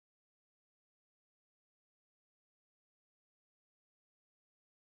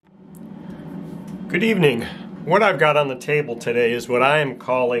Good evening. What I've got on the table today is what I am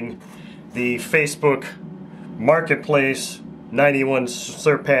calling the Facebook Marketplace 91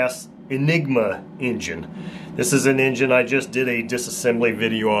 Surpass Enigma engine. This is an engine I just did a disassembly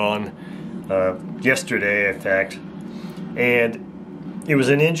video on yesterday, in fact. And it was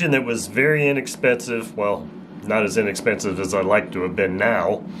an engine that was very inexpensive. Well, not as inexpensive as I'd like to have been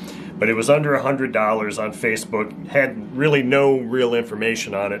now, but it was under $100 on Facebook. Had really no real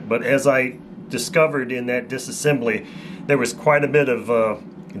information on it, but as I discovered in that disassembly, there was quite a bit of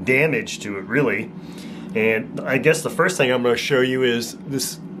damage to it, really. And I guess the first thing I'm going to show you is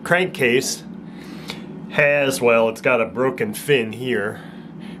this crankcase has, well, it's got a broken fin here,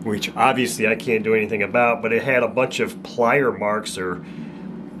 which obviously I can't do anything about, but it had a bunch of plier marks or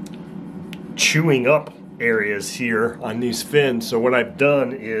chewing up areas here on these fins. So what I've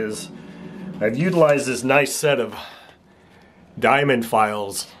done is I've utilized this nice set of diamond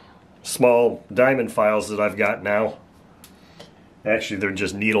files, small diamond files that I've got now. Actually, they're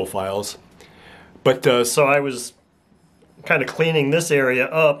just needle files. But so I was kind of cleaning this area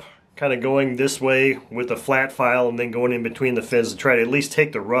up, kind of going this way with a flat file and then going in between the fins to try to at least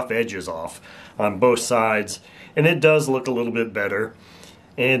take the rough edges off on both sides. And it does look a little bit better.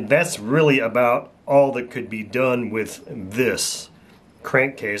 And that's really about all that could be done with this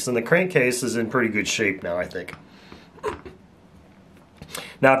crankcase. And the crankcase is in pretty good shape now, I think.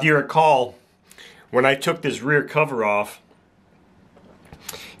 Now, if you recall, when I took this rear cover off,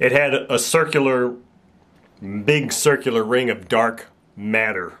 it had a circular, big circular ring of dark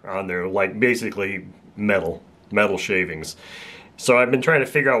matter on there, like basically metal shavings. So I've been trying to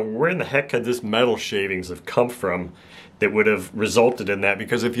figure out where in the heck could this metal shavings have come from that would have resulted in that,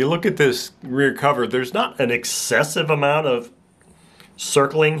 because if you look at this rear cover, there's not an excessive amount of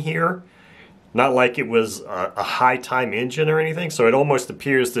circling here. Not like it was a high time engine or anything, so it almost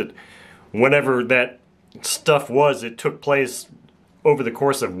appears that whenever that stuff was, it took place over the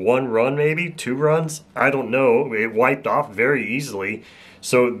course of one run, maybe 2 runs. I don't know. It wiped off very easily.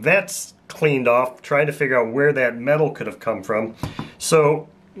 So that's cleaned off, trying to figure out where that metal could have come from. So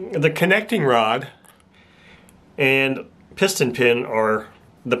the connecting rod and piston pin are,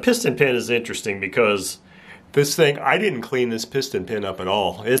 the piston pin is interesting because this thing, I didn't clean this piston pin up at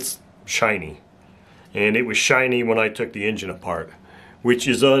all. It's shiny, and it was shiny when I took the engine apart, which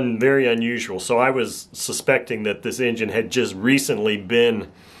is very unusual. So I was suspecting that this engine had just recently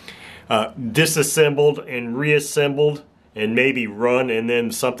been disassembled and reassembled and maybe run, and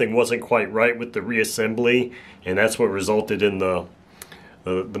then something wasn't quite right with the reassembly, and that's what resulted in the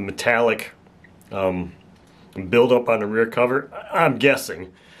metallic buildup on the rear cover, I'm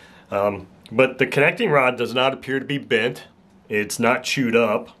guessing. But the connecting rod does not appear to be bent. It's not chewed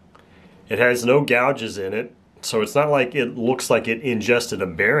up. It has no gouges in it, so it's not like it looks like it ingested a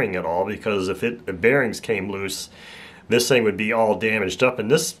bearing at all, because if the bearings came loose, this thing would be all damaged up, and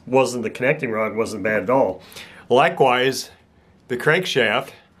this wasn't, the connecting rod wasn't bad at all. Likewise, the crankshaft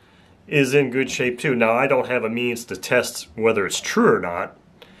is in good shape too. Now, I don't have a means to test whether it's true or not,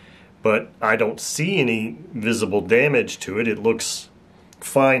 but I don't see any visible damage to it. It looks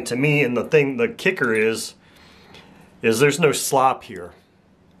fine to me, and the kicker is there's no slop here.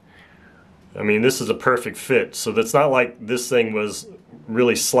 I mean, this is a perfect fit, so that's not like this thing was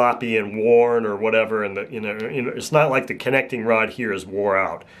really sloppy and worn or whatever, and it's not like the connecting rod here is wore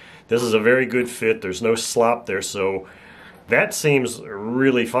out. This is a very good fit. There's no slop there, so that seems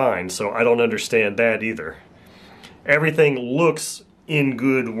really fine. So I don't understand that either. Everything looks in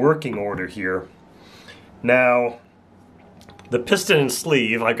good working order here. Now, the piston and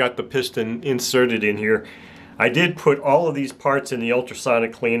sleeve, I got the piston inserted in here. I did put all of these parts in the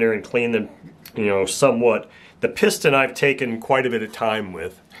ultrasonic cleaner and clean them, somewhat. The piston I've taken quite a bit of time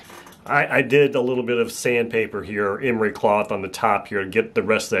with. I did a little bit of sandpaper here, or emery cloth on the top here to get the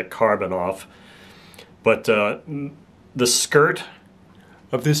rest of that carbon off. But the skirt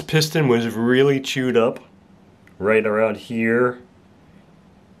of this piston was really chewed up right around here.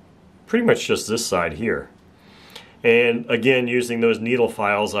 Pretty much just this side here. And again, using those needle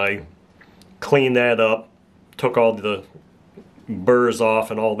files, I cleaned that up, took all the burrs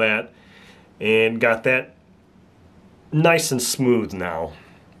off and all that, and got that nice and smooth now.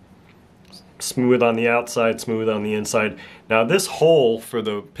 Smooth on the outside, smooth on the inside. Now, this hole for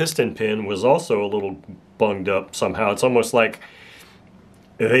the piston pin was also a little bunged up somehow. It's almost like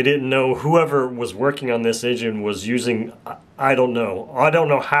they didn't know, whoever was working on this engine was using, I don't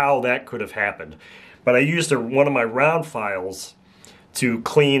know how that could have happened. But I used one of my round files to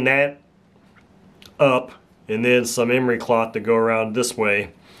clean that up, and then some emery cloth to go around this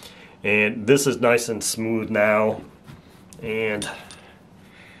way, and this is nice and smooth now, and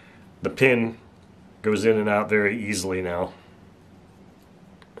the pin Goes in and out very easily now.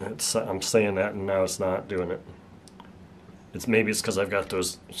 I'm saying that and now it's not doing it. Maybe it's because I've got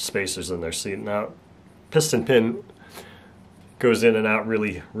those spacers in there. See, now piston pin goes in and out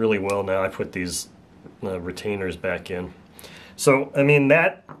really, really well now. I put these retainers back in. So, I mean,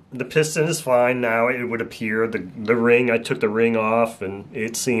 the piston is fine now, it would appear. The ring, I took the ring off and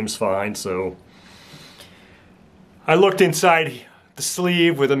it seems fine. So I looked inside the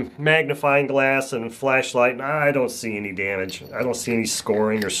sleeve with a magnifying glass and a flashlight, and I don't see any damage. I don't see any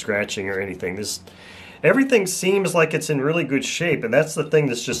scoring or scratching or anything. Everything seems like it's in really good shape, and that's the thing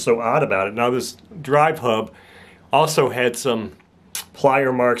that's just so odd about it. Now, this drive hub also had some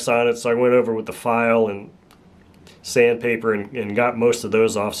plier marks on it, so I went over with the file and sandpaper and got most of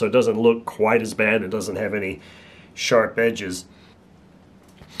those off, so it doesn't look quite as bad. It doesn't have any sharp edges.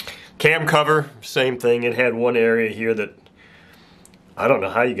 Cam cover, same thing. It had one area here that I don't know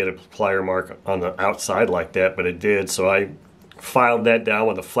how you get a plier mark on the outside like that, but it did. So I filed that down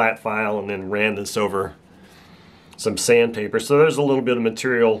with a flat file and then ran this over some sandpaper. So there's a little bit of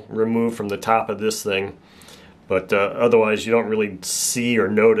material removed from the top of this thing, but otherwise you don't really see or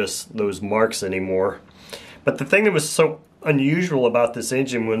notice those marks anymore. But the thing that was so unusual about this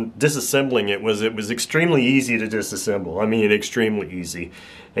engine when disassembling it was extremely easy to disassemble. I mean, extremely easy.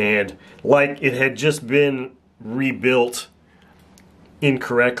 And like it had just been rebuilt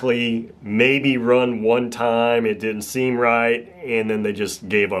incorrectly, maybe run one time, it didn't seem right, and then they just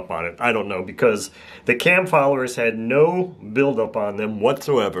gave up on it. I don't know, because the cam followers had no buildup on them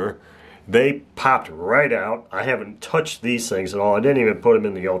whatsoever. They popped right out. I haven't touched these things at all. I didn't even put them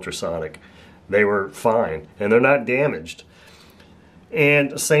in the ultrasonic. They were fine, and they're not damaged.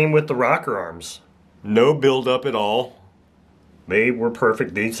 And same with the rocker arms. No buildup at all. They were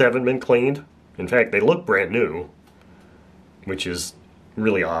perfect. These haven't been cleaned. In fact, they look brand new, which is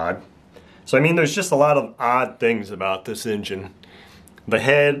really odd. So I mean, there's just a lot of odd things about this engine. The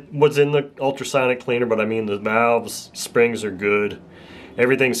head was in the ultrasonic cleaner, but I mean the valves, springs are good.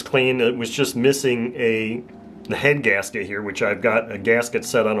 Everything's clean. It was just missing the head gasket here, which I've got a gasket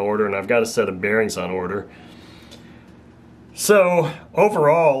set on order, and I've got a set of bearings on order. So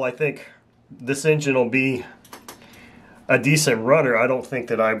overall, I think this engine will be a decent runner. I don't think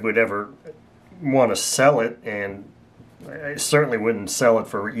that I would ever want to sell it, and I certainly wouldn't sell it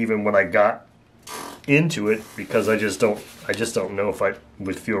for even what I got into it, because I just don't know if I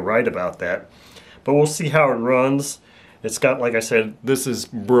would feel right about that. But we'll see how it runs. It's got, like I said, this is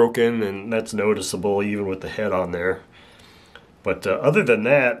broken, and that's noticeable even with the head on there. But other than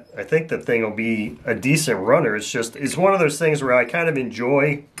that, I think the thing will be a decent runner. It's one of those things where I kind of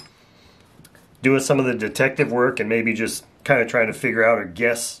enjoy doing some of the detective work and maybe just kind of trying to figure out or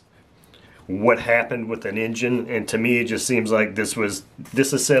guess what happened with an engine. And to me, it just seems like this was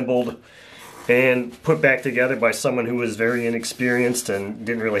disassembled and put back together by someone who was very inexperienced and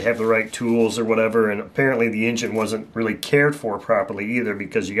didn't really have the right tools or whatever. And apparently the engine wasn't really cared for properly either,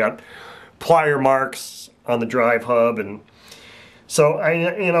 because you got plier marks on the drive hub. And so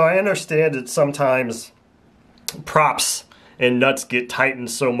I understand that sometimes props and nuts get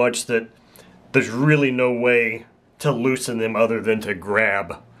tightened so much that there's really no way to loosen them other than to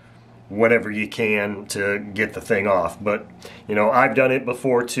grab whatever you can to get the thing off. But I've done it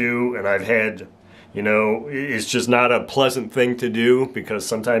before too, and I've had, it's just not a pleasant thing to do, because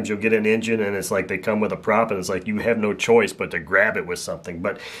sometimes you'll get an engine and it's like they come with a prop and it's like you have no choice but to grab it with something.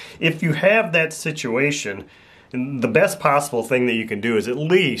 But if you have that situation, the best possible thing that you can do is at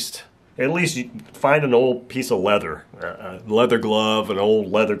least you find an old piece of leather, a leather glove, an old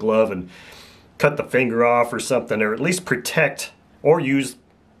leather glove, and cut the finger off or something, or at least protect, or use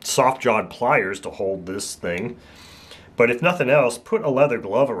soft-jawed pliers to hold this thing. But if nothing else, put a leather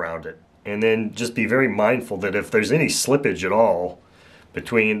glove around it, and then just be very mindful that if there's any slippage at all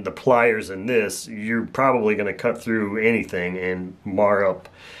between the pliers and this, you're probably going to cut through anything and mar up.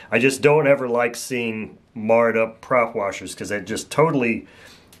 I just don't ever like seeing marred up prop washers, because that just totally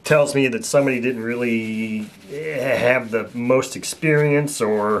tells me that somebody didn't really have the most experience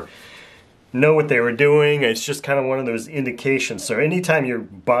or know what they were doing. It's just kind of one of those indications. So anytime you're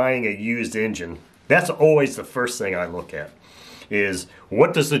buying a used engine, that's always the first thing I look at, is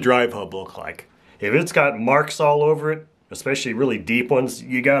what does the drive hub look like? If it's got marks all over it, especially really deep ones,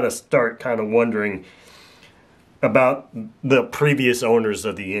 you got to start kind of wondering about the previous owners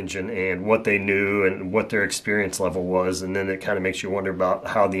of the engine and what they knew and what their experience level was, and then it kind of makes you wonder about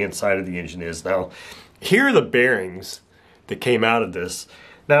how the inside of the engine is. Now, here are the bearings that came out of this.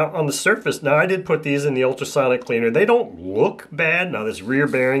 Now, on the surface, I did put these in the ultrasonic cleaner. They don't look bad. Now, this rear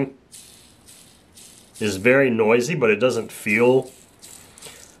bearing is very noisy, but it doesn't feel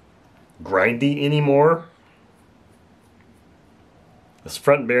grindy anymore. This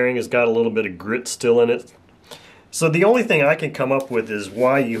front bearing has got a little bit of grit still in it. So the only thing I can come up with is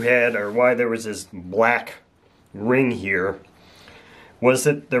why there was this black ring here, was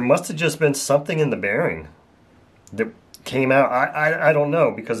that there must have just been something in the bearing that came out. I don't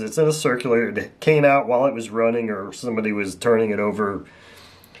know, because it's in a circular. It came out while it was running, or somebody was turning it over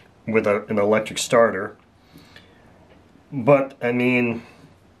with an electric starter. But I mean,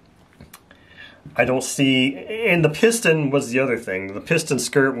 I don't see. And the piston was the other thing. The piston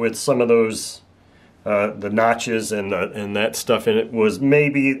skirt with some of those the notches and that stuff in it was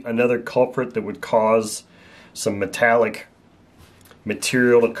maybe another culprit that would cause some metallic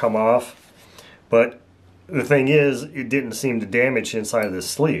material to come off. But the thing is, it didn't seem to damage inside of the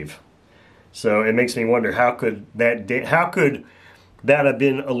sleeve. So it makes me wonder, how could that have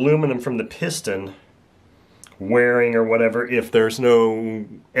been aluminum from the piston wearing or whatever if there's no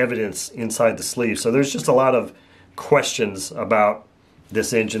evidence inside the sleeve? So there's just a lot of questions about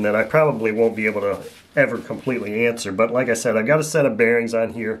this engine that I probably won't be able to ever completely answer. But like I said, I've got a set of bearings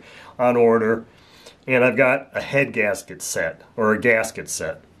on here on order, and I've got a head gasket set, or a gasket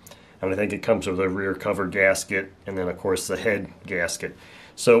set. And I think it comes with a rear cover gasket, and then of course the head gasket.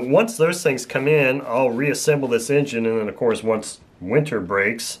 So once those things come in, I'll reassemble this engine, and then of course once winter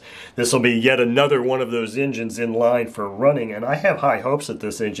breaks, this will be yet another one of those engines in line for running, and I have high hopes that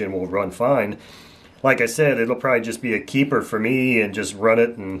this engine will run fine. Like I said, it'll probably just be a keeper for me and just run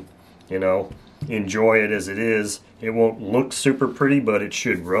it and, you know, enjoy it as it is. It won't look super pretty, but it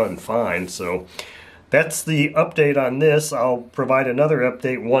should run fine. So that's the update on this. I'll provide another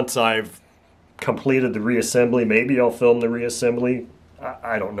update once I've completed the reassembly. Maybe I'll film the reassembly.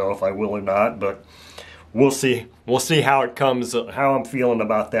 I don't know if I will or not, but we'll see. We'll see how it comes, how I'm feeling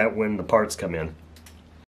about that when the parts come in.